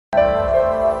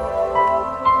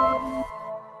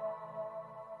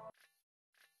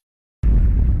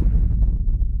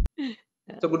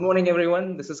So good morning,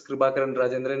 everyone. This is Kribakaran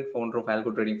Rajendran, founder of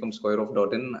Algo Trading from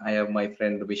SquareOff.in. I have my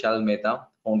friend Vishal Mehta,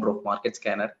 founder of Market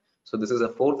Scanner. So this is a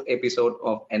fourth episode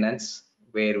of Enhance,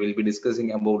 where we'll be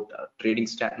discussing about trading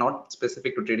not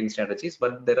specific to trading strategies,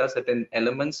 but there are certain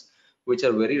elements which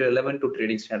are very relevant to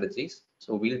trading strategies.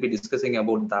 So we'll be discussing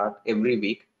about that every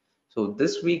week. So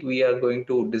this week we are going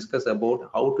to discuss about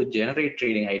how to generate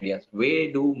trading ideas.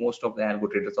 Where do most of the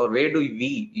algo traders, or where do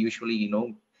we usually,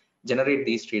 generate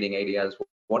these trading ideas?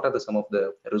 What are some of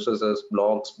the resources,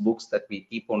 blogs, books that we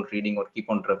keep on reading or keep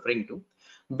on referring to,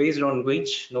 based on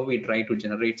which we try to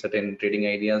generate certain trading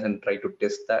ideas and try to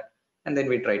test that, and then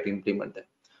we try to implement them.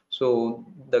 So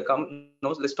the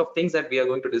list of things that we are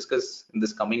going to discuss in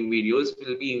this coming videos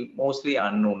will be mostly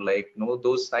unknown. Like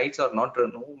those sites are not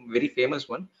very famous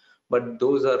one, but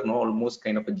those are almost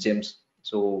kind of a gems.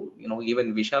 So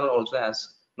even Vishal also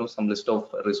has some list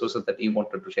of resources that he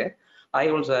wanted to share. I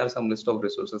also have some list of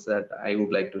resources that I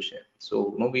would like to share.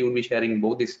 So we will be sharing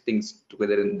both these things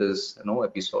together in this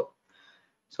episode.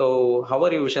 So how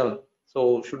are you, Vishal?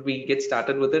 So should we get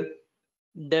started with it?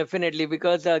 Definitely,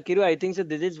 because Kiru, I think so.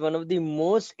 This is one of the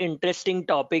most interesting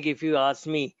topic, if you ask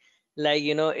me. Like,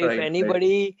 if Right, right,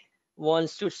 anybody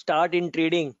wants to start in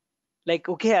trading, like,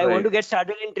 okay, I want to right. get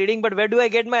started in trading, but where do I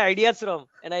get my ideas from?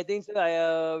 And I think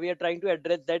so. We are trying to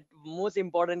address that most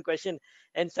important question.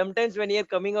 And sometimes when you're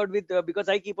coming out with, because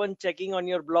I keep on checking on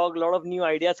your blog, a lot of new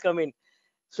ideas come in.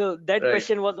 So that Right.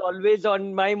 question was always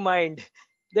on my mind.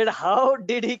 That how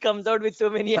did he comes out with so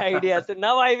many ideas? So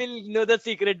now I will know the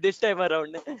secret this time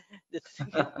around. This-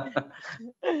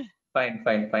 Fine,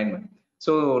 fine, fine, man.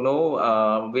 So,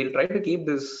 we'll try to keep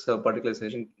this particular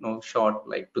session, short,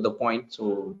 like to the point.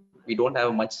 So we don't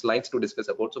have much slides to discuss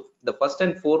about. So the first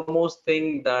and foremost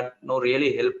thing that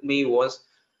really helped me was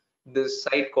this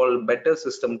site called Better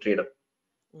System Trader.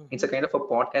 It's a Mhm. kind of a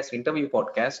podcast, interview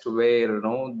podcast, where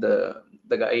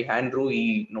the guy Andrew,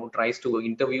 he tries to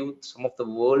interview some of the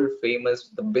world famous,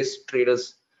 the best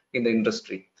traders in the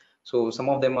industry. So some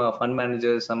of them are fund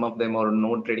managers, some of them are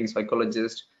trading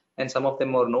psychologists, and some of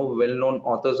them are well-known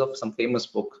authors of some famous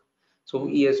book. So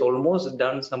he Mhm. has almost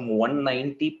done some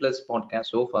 190 plus podcasts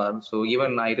so far. So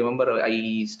even I remember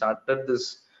I started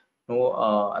this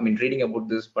I mean reading about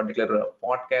this particular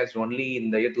podcast only in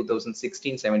the year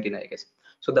 2016-17, I guess.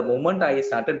 So the moment I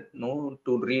started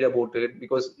to read about it,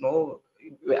 because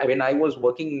when I was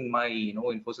working in my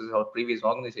Infosys or previous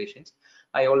organizations,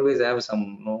 I always have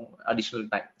some additional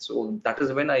time. So that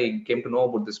is when I came to know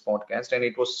about this podcast, and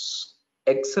it was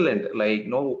excellent. Like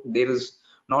there is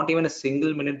not even a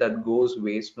single minute that goes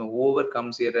waste. Whoever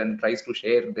comes here and tries to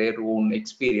share their own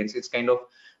experience, it's kind of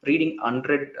reading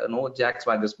 100 Jack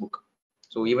Swagger's book.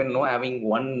 So even Mhm. having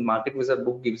one Market Wizard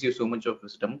book gives you so much of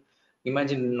wisdom.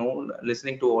 Imagine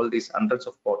listening to all these hundreds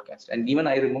of podcasts. And even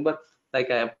I remember,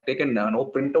 like, I have taken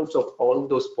no printouts of all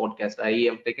those podcasts. I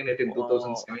have taken it in Wow.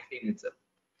 2017 itself.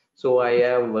 So I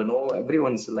have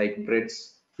everyone's, like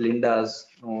Brett's, Linda's,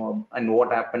 and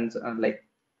what happens, like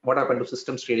what happened to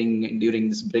systems trading during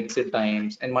this Brexit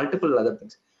times and multiple other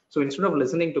things. So instead of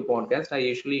listening to podcast, I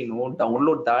usually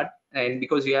download that. And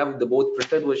because you have the both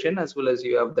printed version as well as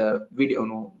you have the video,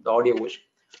 the audio version.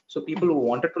 So people who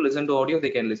wanted to listen to audio, they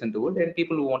can listen to it, and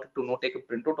people who wanted to take a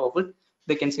printout of it,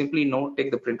 they can simply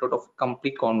take the printout of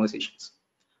complete conversations.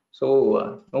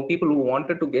 So people who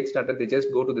wanted to get started, they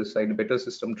just go to this site,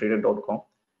 bettersystemtrader.com.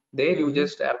 There you Mhm.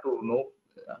 just have to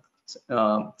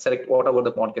select whatever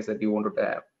the podcast that you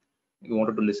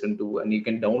wanted to listen to, and you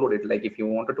can download it. Like if you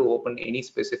wanted to open any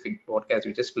specific podcast,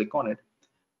 you just click on it,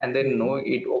 and then Mhm.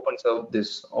 it opens up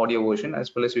this audio version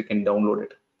as well as you can download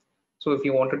it. So if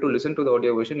you wanted to listen to the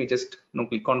audio version, you just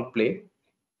click on play.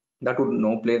 That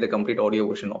would play the complete audio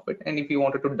version of it. And if you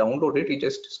wanted to download it, you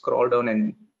just scroll down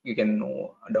and you can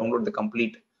download the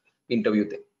complete interview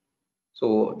thing.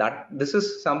 So that this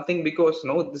is something, because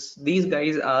these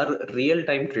guys are real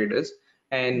time traders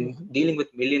and Mhm. dealing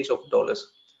with millions of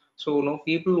dollars. So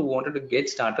people who wanted to get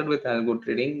started with algo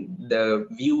trading, the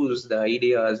views, the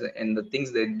ideas, and the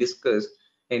things they discuss,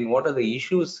 and what are the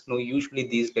issues usually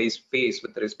these guys face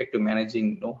with respect to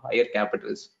managing higher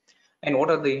capitals, and what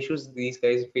are the issues these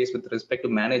guys face with respect to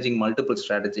managing multiple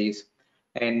strategies.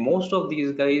 And most of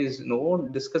these guys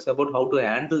discuss about how to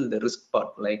handle the risk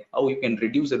part, like how you can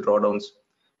reduce the drawdowns.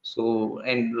 So,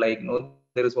 and like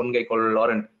there is one guy called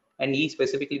Laurent, and he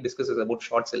specifically discusses about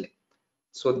short selling.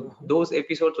 So Mhm. those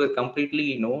episodes were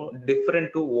completely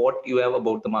different to what you have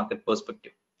about the market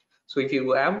perspective. So if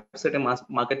you have certain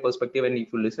market perspective, and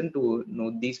if you listen to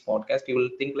these podcasts, you will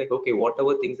think like, okay,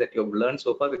 whatever things that you have learned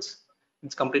so far, it's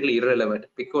completely irrelevant,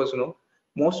 because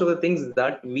most of the things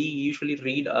that we usually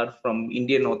read are from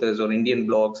Indian authors or Indian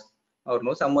blogs. or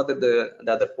no some other the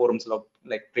other forums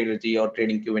like Tradergy or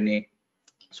Trading Q&A.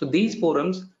 So these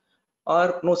forums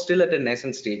are no still at a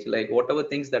nascent stage. Like whatever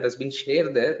things that has been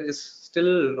shared there is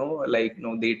still like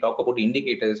they talk about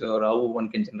indicators or how one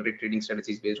can generate trading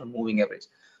strategies based on moving average.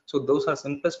 So those are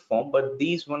simplest form, but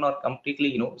these one are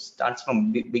completely starts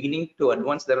from beginning to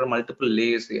advanced. There are multiple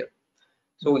layers here.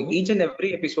 So Mhm. each and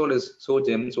every episode is so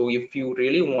gem. So if you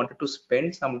really wanted to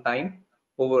spend some time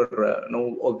over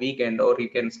a weekend, or you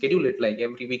can schedule it like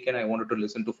every weekend, I wanted to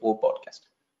listen to 4 podcasts.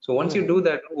 So once you Mhm. do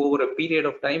that over a period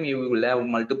of time, you will have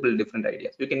multiple different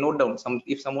ideas. You can note down some.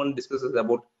 If someone discusses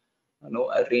about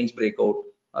a range breakout,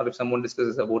 or if someone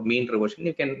discusses about mean reversion,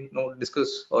 you can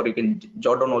discuss, or you can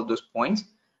jot down all those points,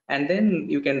 and then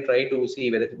you can try to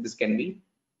see whether this can be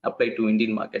applied to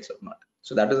Indian markets or not.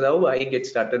 So that is how I get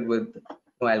started with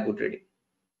algo trading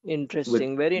with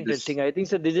Interesting, very this. interesting. I think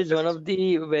so. This is one This of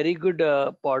the very good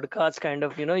podcast kind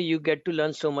of, you get to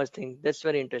learn so much thing. That's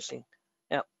very interesting.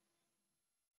 Yeah.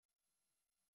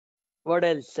 What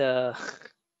else?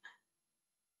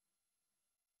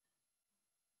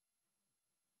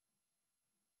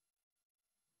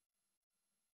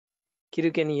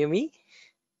 Kiru, can you hear me?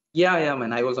 yeah,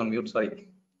 man, I was on mute, sorry.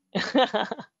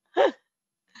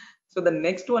 So the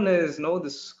next one is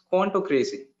this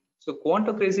Quantocracy. So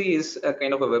Quantocracy is a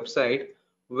kind of a website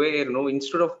where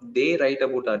instead of they write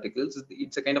about articles,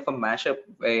 it's a kind of a mashup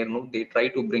where they try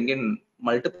to bring in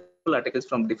multiple articles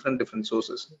from different sources,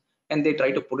 and they try to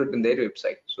put it in their website.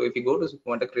 So if you go to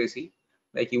Quantocracy,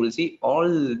 like you will see all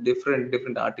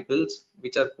different articles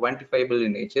which are quantifiable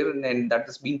in nature, and that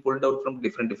has been pulled out from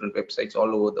different websites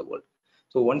all over the world.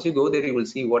 So once you go there, you will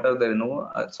see what are the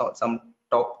some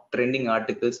top trending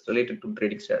articles related to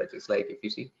trading strategies. Like if you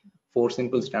see 4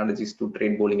 simple strategies to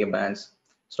trade Bollinger Bands,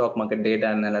 stock market data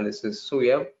and analysis. So we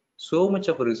have so much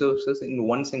of resources in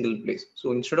one single place.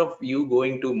 So instead of you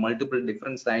going to multiple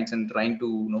different sites and trying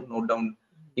to note down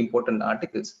important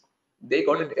articles, they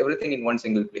got it Mm. everything in one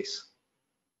single place.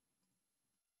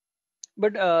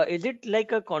 But is it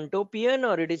like a Contopian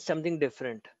or it is something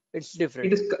different? It's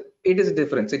It different. is it is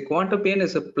different. See, Quantopian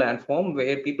is a platform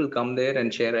where people come there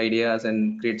and share ideas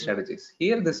and create Mm. strategies.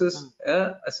 Here, this Mm. is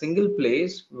a single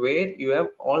place where you have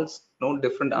all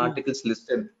different Mm. articles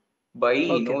listed by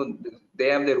Okay. they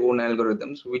have their own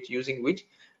algorithms which using which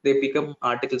they pick up Mm.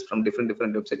 articles from different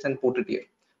websites and put it here.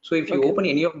 So if you Okay. open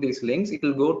any of these links, it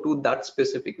will go to that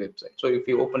specific website. So if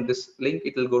you open this link,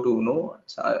 it will go to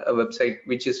a website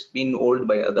which is being owned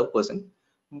by other person,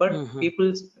 but Mhm.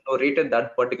 people rated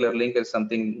that particular link as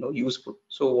something useful.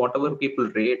 So whatever Mm. people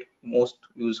rate most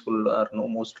useful or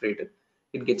most rated,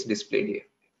 it gets displayed here.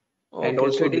 And Okay,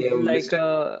 so also it they is have like listed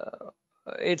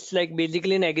it's like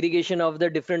basically an aggregation of the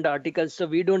different articles. So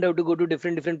we don't have to go to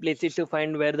different places to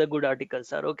find where the good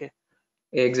articles are. Okay.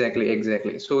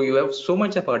 exactly. So you have so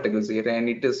much of articles here, and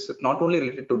it is not only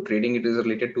related to trading, it is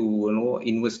related to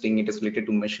investing, it is related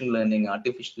to machine learning,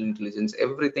 artificial intelligence,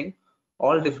 everything.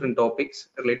 All Mhm. different topics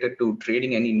related to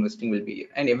trading and investing will be here,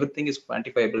 and everything is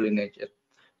quantifiable in nature.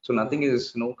 So nothing Mhm.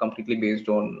 is completely based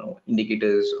on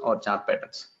indicators or chart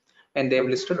patterns. And they have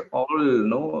Okay. listed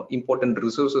all important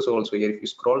resources also here. If you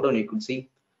scroll down, you could see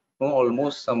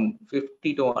almost some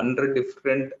 50 to 100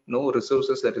 different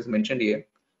resources that is mentioned here.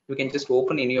 You can just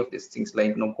open any of these things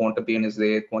like Quantopian is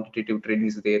there, quantitative trading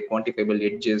is there, quantifiable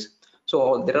edges.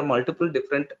 So there are multiple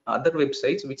different other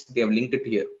websites which they have linked it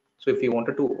here. So if you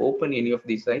wanted to open any of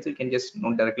these sites, you can just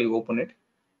directly open it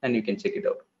and you can check it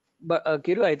out. But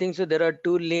Kiru, I think so. There are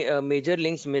two major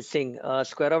links missing: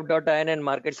 squareoff.in and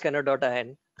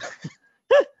marketscanner.in.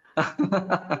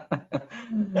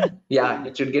 Yeah,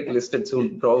 it should get listed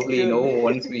soon. Probably, So,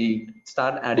 once we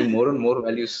start adding more and more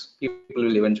values, people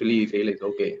will eventually realize,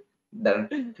 okay, then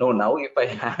no, now if I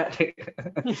had it,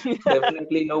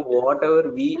 definitely whatever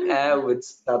we have,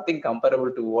 it's nothing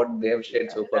comparable to what they have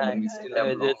shared so far. Then we still have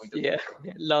a long way just to go.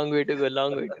 yeah, long way to go,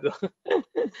 long way to go.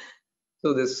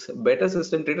 So this better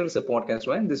system trader is a podcast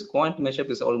one. This quant mashup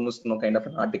is almost kind of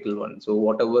an article one. So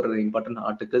whatever important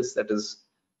articles that is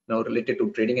related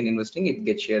to trading and investing, it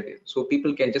gets shared here. So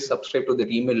people can just subscribe to the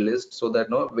email list so that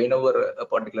whenever a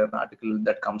particular article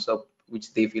that comes up,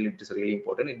 which they feel it is really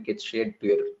important, it gets shared to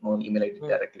your email ID Mm,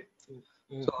 directly. mm,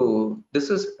 mhm, So this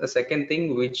is a second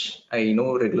thing which I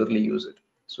regularly use it.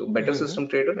 So better mhm. system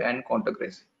trader and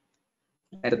Quantocracy.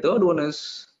 And the third one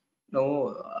is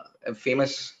a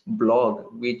famous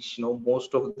blog which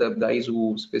most of the guys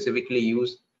who specifically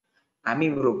use Ami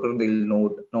Broker they'll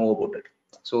know about it.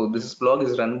 So Mm. this blog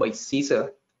is run by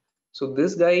Caesar. So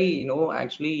this guy,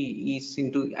 actually is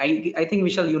into. I think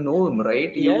Vishal, you know him,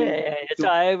 right? Yeah. So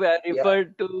I Yeah.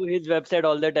 referred to his website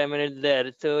all the time and it's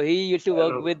there. So he used to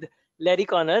work uh, with Larry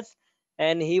Connors.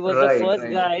 and he was the Right, first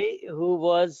right. guy who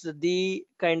was the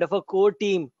kind of a core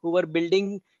team who were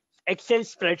building Excel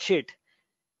spreadsheet.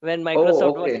 When Oh,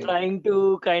 Microsoft was okay. trying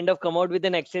to kind of come out with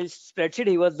an Excel spreadsheet,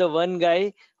 he was the one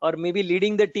guy, or maybe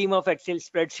leading the team of Excel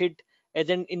spreadsheet as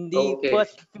in the Okay.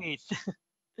 first phase.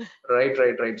 Right,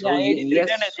 right, right. Yeah, So and he he's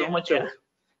has written as so it. much Yeah. of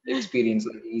experience.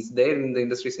 Like he's there in the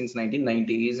industry since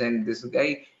 1990s, and this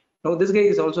guy, no, this guy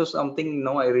is also something.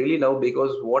 No, I really love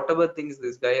because whatever things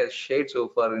this guy has shared so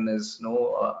far in his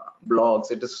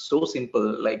blogs, it is so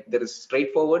simple. Like there is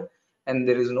straightforward, and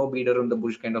there is no beat around the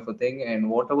bush kind of a thing. And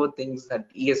whatever things that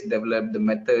he has developed, the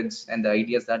methods and the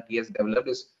ideas that he has developed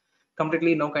is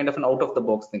completely no kind of an out of the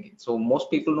box thinking. So most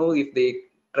people know if they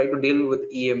try to deal with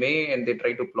EMA and they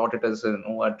try to plot it as a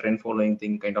trend following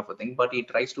thing kind of a thing, but he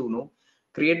tries to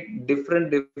create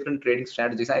different trading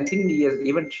strategies. I think he has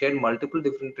even shared multiple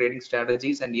different trading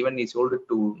strategies and even he sold it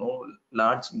to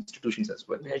large institutions as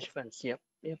well. Hedge funds. Yep.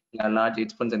 Yep. Yeah, large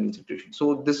hedge funds and institutions.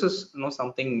 So this is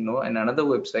something and another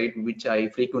website which I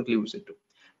frequently visit to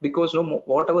because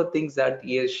whatever things that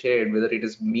he has shared, whether it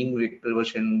is mean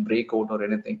reversion, breakout, or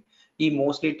anything, he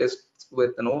mostly tests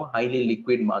with highly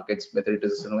liquid markets, whether it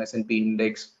is S&P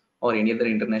index or any other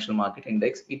international market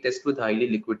index. He tests with highly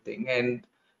liquid thing, and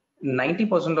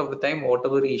 90% of the time,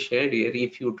 whatever he shared here,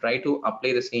 if you try to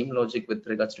apply the same logic with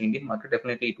regards to Indian market,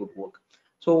 definitely it would work.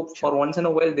 So Sure. for once in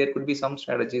a while, there could be some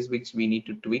strategies which we need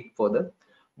to tweak further.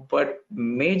 But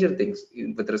major things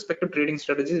with respect to trading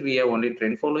strategies, we have only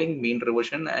trend following, mean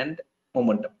reversion, and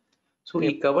momentum. So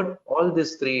he Yep. covered all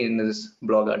these three in his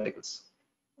blog articles.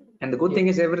 And the good Yep. thing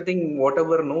is everything,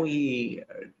 whatever he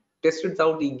tested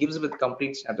out, he gives with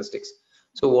complete statistics.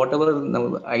 So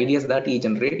whatever ideas that he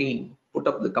generate, he put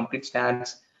up the complete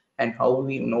stats and how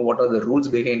we what are the rules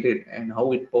behind it and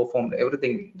how it performed,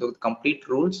 everything, the complete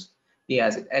rules he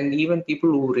has it. And even people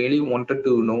who really wanted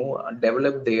to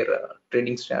develop their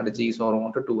trading strategies or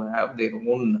wanted to have their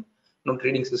own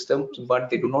trading systems, but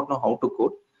they do not know how to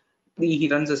code, he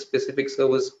runs a specific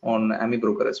service on Ami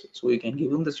Broker as well. So you can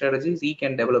give him the strategies, he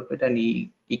can develop it, and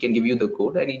he can give you the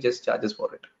code, and he just charges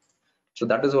for it. So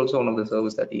that is also one of the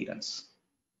service that he runs.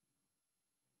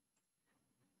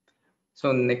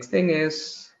 So next thing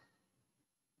is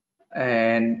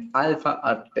an Alpha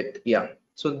Architect. Yeah.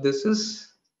 So this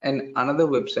is another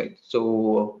website.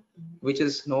 So which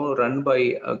is run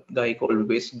by a guy called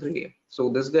Wes Gray. So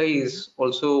this guy Mhm. is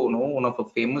also one of a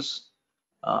famous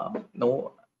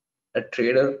a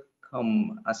trader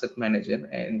come asset manager,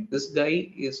 and this guy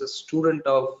is a student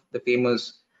of the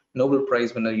famous Nobel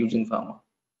Prize winner Eugene Fama,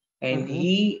 and Mhm.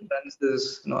 he runs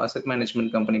this asset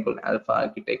management company called Alpha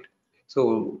Architect.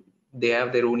 So they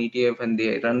have their own ETF and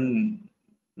they run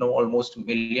almost $1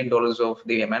 million of,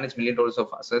 they manage $1 million of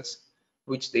assets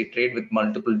which they trade with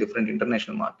multiple different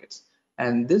international markets.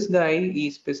 And this guy, he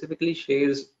specifically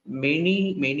shares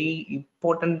many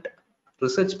important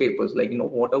research papers, like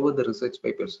whatever the research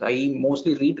papers. I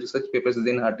mostly read research papers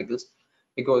within articles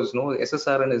because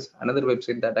SSRN is another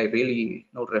website that I really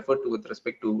refer to with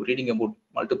respect to reading about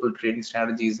multiple trading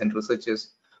strategies and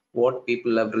researches, what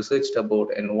people have researched about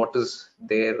and what is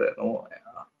their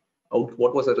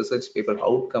what was a research paper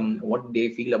outcome, what they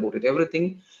feel about it,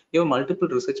 everything. You have multiple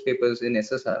research papers in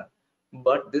SSR,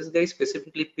 but this guy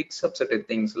specifically picks up certain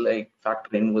things like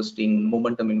factor investing,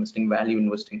 momentum investing, value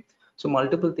investing. So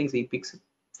multiple things he picks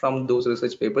from those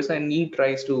research papers and he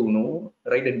tries to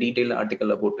write a detailed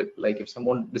article about it. Like if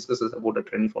someone discusses about a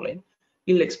trend following,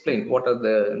 he'll explain what are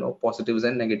the positives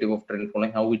and negative of trend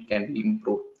following, how it can be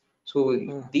improved. So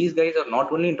Mhm. these guys are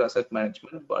not only into asset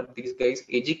management, but these guys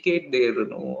educate their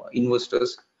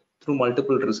investors through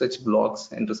multiple research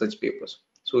blogs and research papers.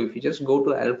 So if you just go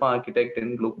to Alpha Architect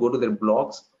and go to their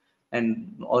blogs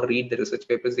and or read the research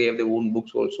papers, they have their own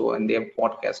books also and they have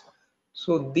podcasts.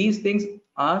 So these things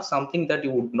are something that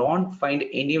you would not find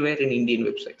anywhere in Indian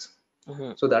websites.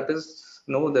 Mhm. So that is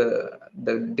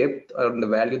the depth or the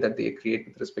value that they create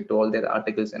with respect to all their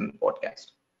articles and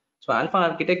podcasts. So Alpha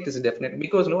Architect is definitely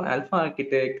because Alpha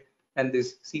Architect and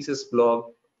this CSS blog,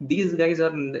 these guys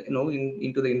are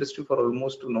into the industry for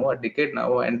almost a decade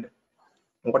now, and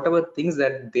whatever things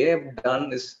that they have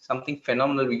done is something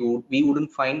phenomenal. We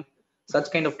wouldn't find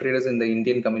such kind of traders in the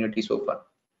Indian community so far.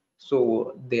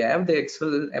 So they have the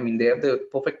excel, I mean they have the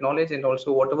perfect knowledge, and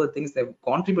also whatever things they've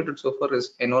contributed so far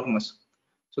is enormous.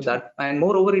 So Sure. that, and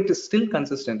moreover it is still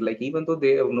consistent, like even though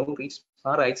they have no reached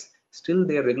far heights, still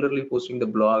they are regularly posting the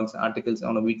blogs articles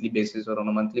on a weekly basis or on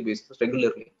a monthly basis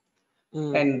regularly,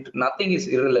 Mhm. and nothing is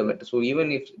irrelevant. So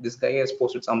even if this guy has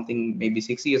posted something maybe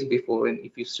 6 years before, and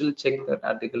if you still check that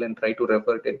article and try to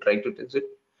refer it and try to test it,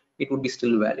 it would be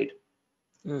still valid.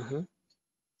 Mhm.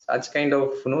 such kind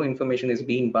of information is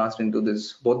being passed into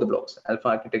this both the blogs, Alpha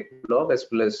Architect blog as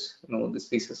well as this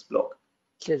thesis blog.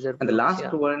 Pleasure And the blogs, last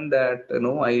yeah. one that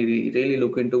I really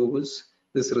look into was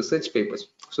this research papers.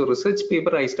 So research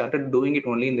paper I started doing it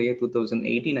only in the year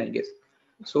 2018, I guess.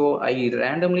 So I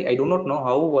randomly, I do not know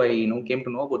how I came to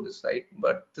know about this site,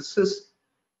 but this is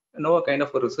a kind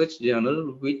of a research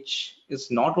journal which is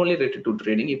not only related to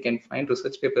trading. You can find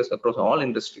research papers across all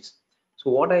industries. So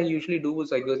what I usually do is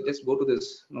just go to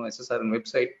this SSRN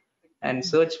website and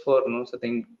search for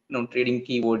certain trading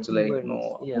keywords like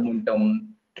Keywords, yeah.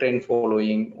 momentum, trend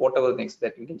following, whatever things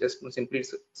that you can just simply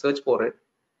search for it,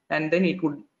 and then it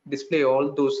would display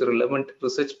all those relevant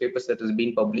research papers that has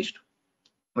been published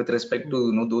with respect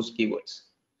to those keywords.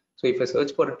 So if I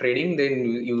search for trading, then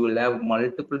you will have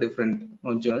multiple different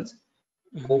journals.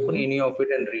 Open Mm-hmm. any of it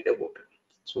and read about it.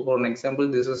 So for an example,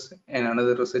 this is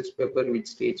another research paper which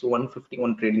states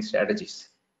 151 trading strategies.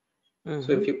 So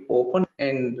Mm-hmm. if you open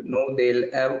and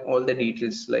they'll have all the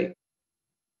details like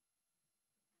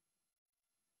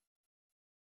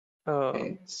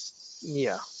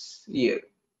Yeah. it's here.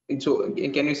 So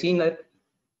can you see that?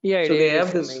 Yeah, So it they is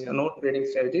have this coming up. trading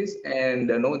strategies, and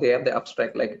they have the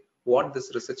abstract like what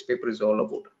this research paper is all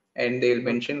about, and they'll Okay.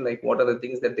 mention like what are the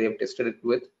things that they have tested it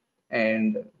with,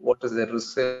 and what is the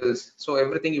results. So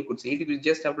everything you could see it. You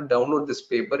just have to download this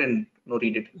paper and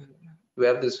read it. You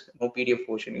have this PDF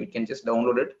version. You can just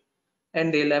download it,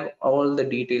 and they'll have all the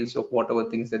details of whatever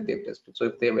things that they've tested. So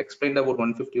if they have explained about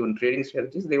 151 trading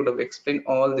strategies, they would have explained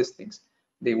all these things.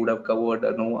 They would have covered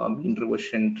mean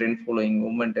reversion, trend following,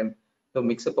 momentum, the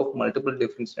mix up of multiple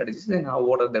different strategies, and how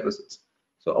what are the results.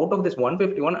 So out of this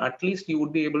 151, at least you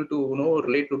would be able to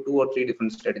relate to 2 or 3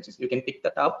 different strategies. You can pick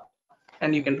that up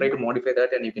and you can try to Mm-hmm. modify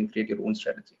that, and you can create your own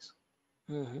strategies.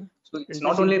 Mm-hmm. So it's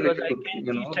not Interesting, only because related I to can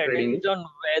see trading. strategies on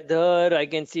weather, I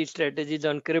can see strategies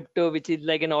on crypto, which is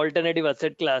like an alternative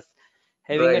asset class.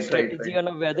 Having a Right, right, strategy right. on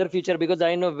a weather future, because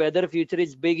I know weather future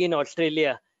is big in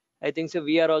Australia. I think so.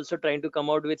 We are also trying to come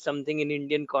out with something in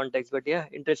Indian context. But yeah,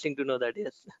 interesting to know that.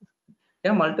 Yes.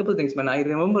 Yeah, multiple things, man. I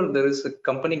remember there is a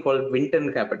company called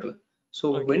Winton Capital.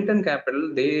 So Okay. Winton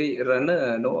Capital, they run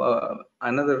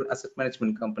another asset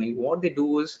management company. What they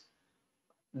do is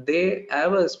they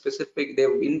have a specific,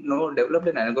 they've developed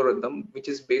an algorithm which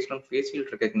is based on facial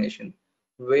recognition,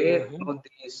 where Mm-hmm.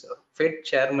 these Fed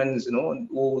chairmen,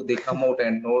 who they come out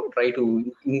and try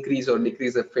to increase or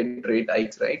decrease the Fed rate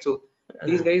hikes, right? So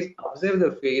these guys observe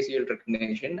the facial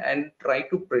recognition and try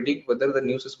to predict whether the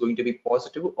news is going to be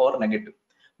positive or negative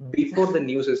before the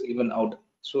news is even out.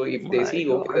 So if they My see,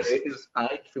 okay, the God. rate is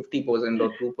high 50% or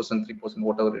 2%, 3%,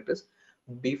 whatever it is,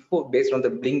 before, based on the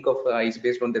blink of eyes,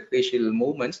 based on the facial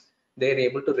movements, they're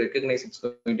able to recognize it's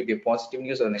going to be a positive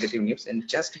news or negative news. And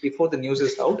just before the news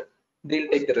is out, they'll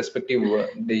take the respective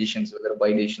decisions, whether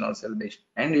buy decision or sell decision,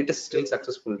 and it is still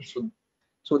successful.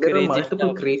 So there are Crazy multiple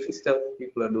stuff. crazy stuff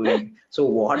people are doing. So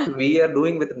what we are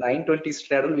doing with 920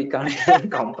 straddle, we can't even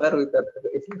compare with that.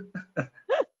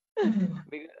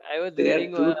 Because I was They are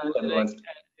reading, too like, advanced.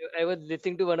 I was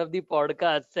listening to one of the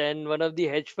podcasts, and one of the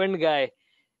hedge fund guy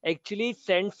actually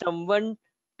sent someone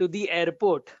to the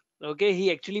airport. Okay,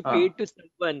 he actually Ah. paid to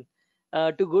someone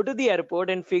to go to the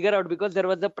airport and figure out, because there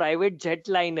was a private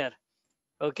jetliner.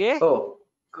 Okay, Oh.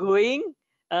 going,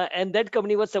 and that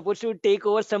company was supposed to take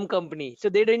over some company, so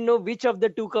they didn't know which of the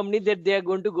two companies that they are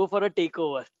going to go for a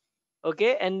takeover.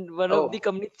 Okay, and one of the Oh.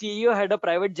 company CEO had a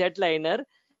private jetliner.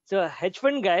 So a hedge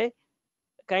fund guy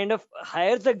kind of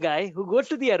hires a guy who goes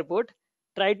to the airport,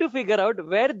 try to figure out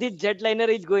where this jetliner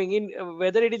is going in,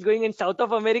 whether it is going in South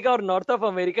of America or North of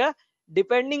America.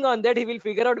 Depending on that, he will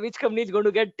figure out which company is going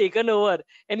to get taken over,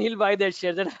 and he'll buy that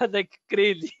shares. And I was like,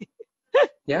 crazy.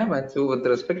 Yeah, man. So with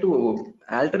respect to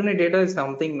alternate data is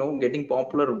something, getting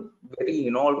popular very,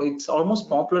 it's almost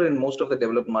popular in most of the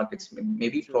developed markets.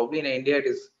 Maybe True. probably in India it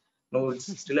is,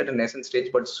 it's still at a nascent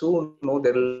stage, but soon,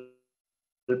 there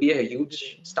will be a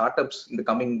huge startups in the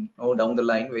coming, down the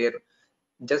line, where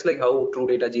just like how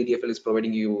TrueData GDFL is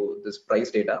providing you this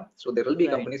price data, so there will be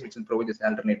companies Right. which will provide this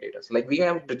alternate data. So like we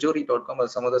have Treasury.com or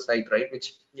some other site, right,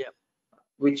 Yeah.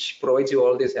 which provides you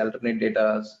all these alternate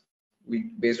data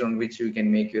based on which you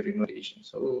can make your innovation.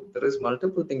 So there is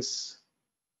multiple things.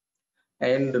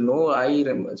 And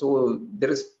so there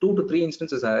is 2 to 3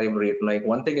 instances I have read. Like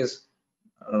one thing is,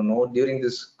 during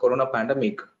this Corona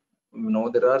pandemic,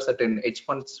 there are certain hedge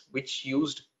funds which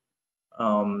used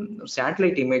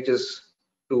satellite images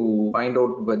to find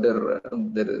out whether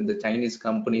the Chinese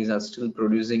companies are still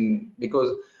producing,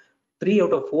 because 3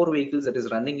 out of 4 vehicles that is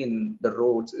running in the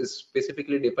roads is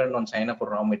specifically dependent on China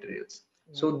for raw materials.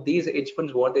 So Mm. these hedge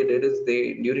funds, what they did is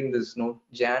they, during this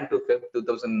Jan to Feb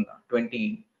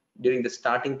 2020, during the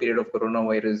starting period of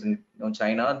coronavirus in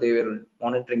China, they were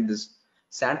monitoring this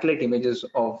satellite images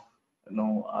of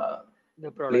The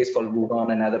place product. called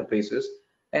Wuhan and other places,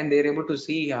 and they're able to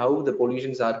see how the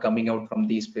pollutions are coming out from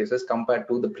these places compared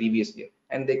to the previous year.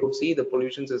 And they could see the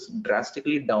pollutions is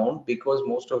drastically down because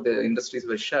most of the industries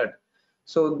were shut.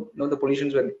 So the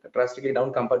pollutions were drastically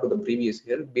down compared to the previous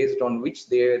year, based on which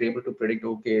they were able to predict,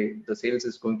 okay, the sales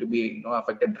is going to be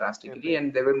affected drastically. Impact.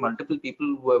 And there were multiple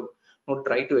people who have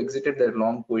tried to exit their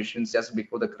long positions just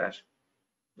before the crash.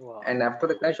 Wow. And after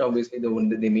the crash, obviously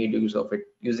they made use of it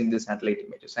using the satellite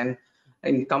images. And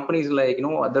in companies like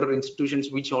other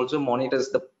institutions which also monitors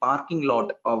the parking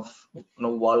lot of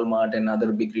Walmart and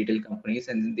other big retail companies,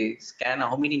 and they scan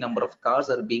how many number of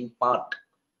cars are being parked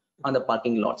on the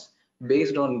parking lots,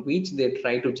 based on which they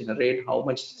try to generate how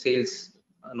much sales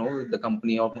the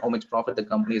company, or how much profit the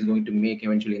company is going to make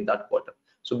eventually in that quarter.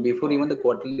 So before Wow. even the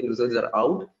quarterly results are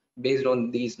out, based on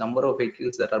these number of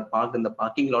vehicles that are parked in the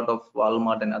parking lot of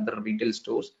Walmart and other retail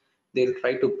stores, they'll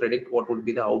try to predict what would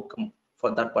be the outcome for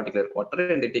that particular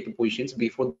quarter, and they take positions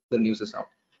before the news is out.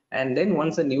 And then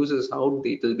once the news is out,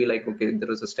 it will be like, okay, there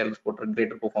is a stellar quarter,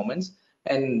 greater performance,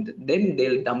 and then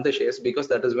they'll dump the shares, because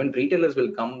that is when retailers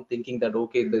will come thinking that,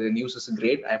 okay, the news is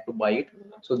great, I have to buy it.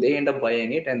 So they end up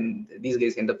buying it, and these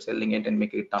guys end up selling it and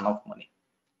make a ton of money.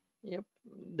 Yep,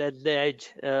 that's the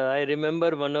edge. I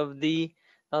remember one of the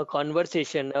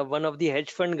conversation. One of the hedge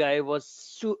fund guy was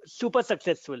super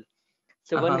successful.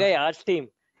 So one Uh-huh. guy asked him,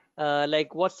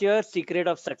 like, "What's your secret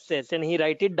of success?" And he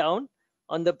write it down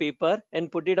on the paper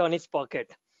and put it on his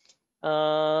pocket.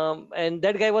 And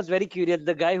that guy was very curious.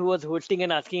 The guy who was hosting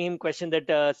and asking him question,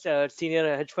 that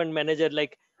senior hedge fund manager,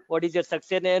 like, "What is your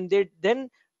success?" And they then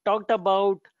talked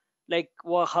about like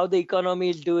how the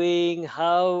economy is doing,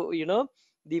 how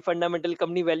the fundamental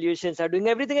company valuations are doing,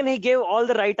 everything, and he gave all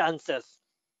the right answers.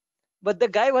 But the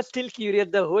guy was still curious.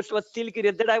 The host was still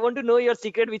curious, that I want to know your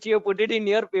secret, which you have put it in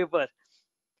your paper.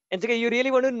 And so, "Okay, you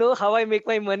really want to know how I make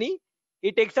my money?"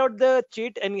 He takes out the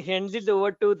cheat and hands it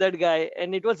over to that guy,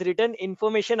 and it was written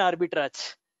information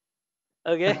arbitrage.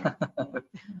 Okay.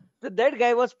 So that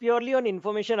guy was purely on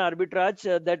information arbitrage,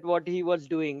 that what he was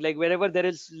doing. Like wherever there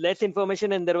is less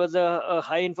information and there was a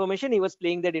high information, he was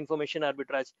playing that information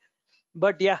arbitrage.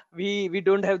 But yeah, we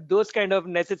don't have those kind of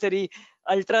necessary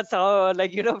ultra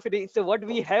like so what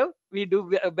we have, we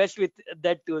do best with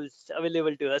that tools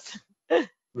available to us.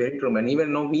 Very true, man.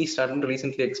 Even though we started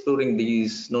recently exploring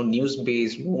these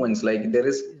news-based movements, like there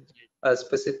is a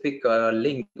specific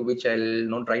link which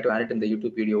I'll try to add it in the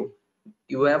YouTube video.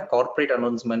 You Mhm. have corporate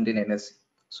announcement in NSE.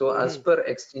 So as Mhm. per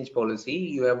exchange policy,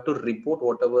 you have to report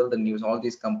whatever the news, all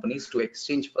these companies, to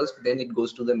exchange first, then it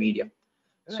goes to the media.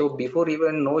 So Right. before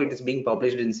even know it is being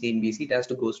published in CNBC, it has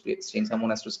to go to exchange.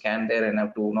 Someone has to scan there and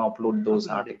have to upload those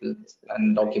Upload it. articles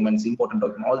and Right. documents, important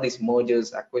documents. All these mergers,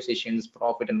 acquisitions,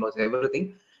 profit and loss, everything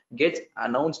gets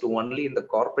announced only in the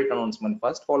corporate announcement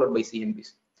first, followed by CNBC.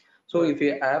 So if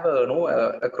you Okay. have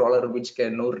a crawler which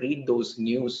can read those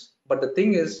news, but the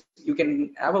thing is, you can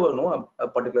have a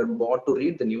particular bot to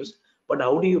read the news, but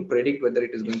how do you predict whether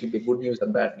it is going to be good news or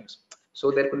bad news? So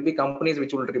there could be companies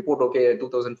which will report, okay,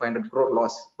 2,500 crore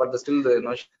loss, but still the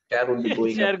share would be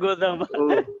going up. Share goes up.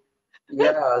 So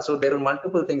yeah, so there are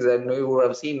multiple things that you would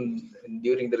have seen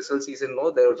during the result season.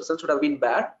 No, the results would have been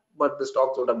bad, but the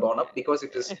stocks would have gone up because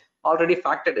it is already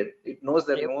factored in. It knows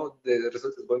that Yep. the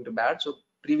result is going to bad. So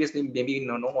previously, maybe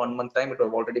in 1 month time, it would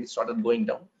have already started going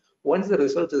down. Once the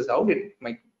result is out, it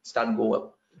might start go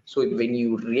up. So when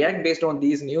you react based on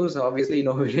these news, obviously,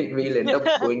 we'll end up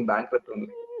going bankrupt only.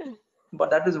 But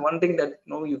that is one thing that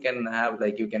you can have,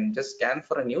 like you can just scan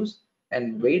for a news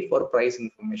and Mhm. wait for price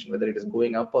information whether it is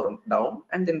going up or down,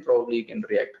 and then probably you can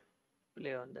react.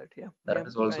 Play on that. Yeah. That Yeah.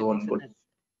 is I also think one so. good.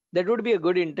 That would be a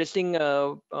good, interesting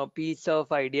piece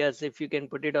of ideas if you can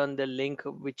put it on the link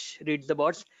which reads the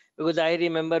bots. Because I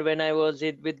remember when I was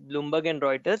with Bloomberg and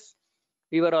Reuters,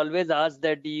 we were always asked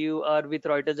that you are with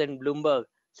Reuters and Bloomberg,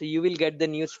 so you will get the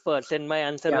news first. And my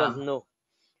answer was Yeah. no.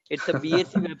 It's a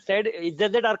BSE website. It's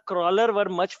just that our crawler were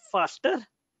much faster.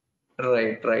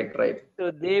 Right, right, right,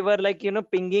 So they were like,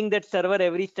 pinging that server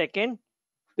every second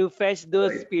to fetch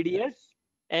those right. PDFs.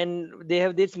 And they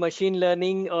have this machine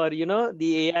learning, or,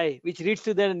 the AI, which reads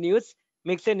to the news,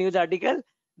 makes a news article.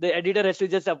 The editor has to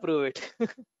just approve it.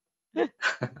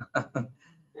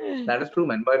 That is true,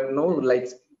 man. But no, like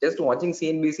just watching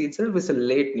CNBC itself is a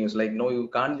late news. Like, no, you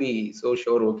can't be so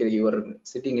sure. Okay, you are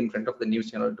sitting in front of the news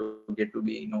channel to get to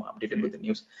be updated with the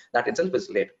news. That itself is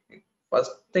late.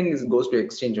 First thing is goes to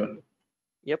exchange only.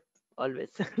 Yep,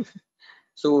 always.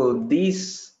 So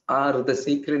these are the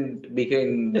secret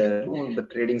behind the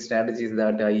trading strategies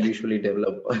that I usually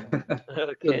develop.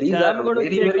 So Okay, so these I'm are going to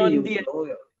very, check very, on the.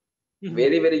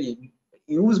 very, very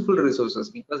useful resources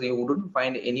because you wouldn't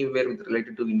find anywhere with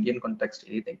related to Indian context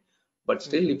anything. But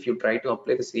still, if you try to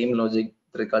apply the same logic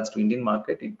with regards to Indian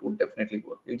market, it would definitely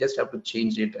work. You just have to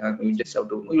change it, and you just have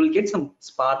to. You will get some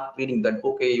spark reading that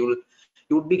okay, you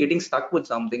would be getting stuck with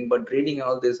something, but reading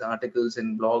all these articles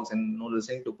and blogs and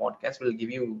listening to podcasts will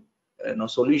give you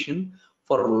solution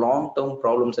for long term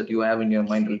problems that you have in your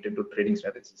mind related to trading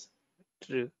strategies.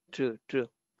 True, true, true.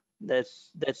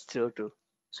 That's so true.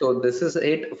 So this is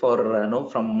it for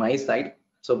from my side.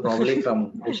 So probably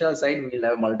from Vishal's side, we'll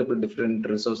have multiple different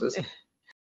resources.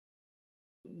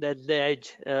 That's the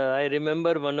edge. I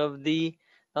remember one of the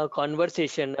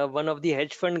conversation. One of the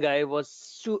hedge fund guy was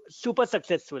super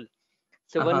successful.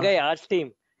 So one guy Uh-huh. asked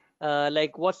him,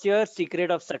 like, "What's your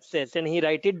secret of success?" And he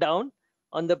write it down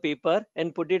on the paper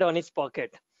and put it on his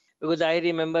pocket. Because I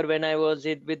remember when I was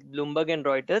it with Bloomberg and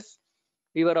Reuters,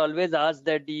 we were always asked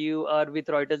that you are with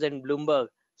Reuters and Bloomberg,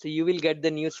 so you will get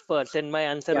the news first. And my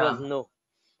answer was Yeah. no.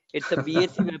 It's a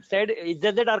BSE website. It's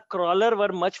just that our crawler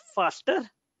were much faster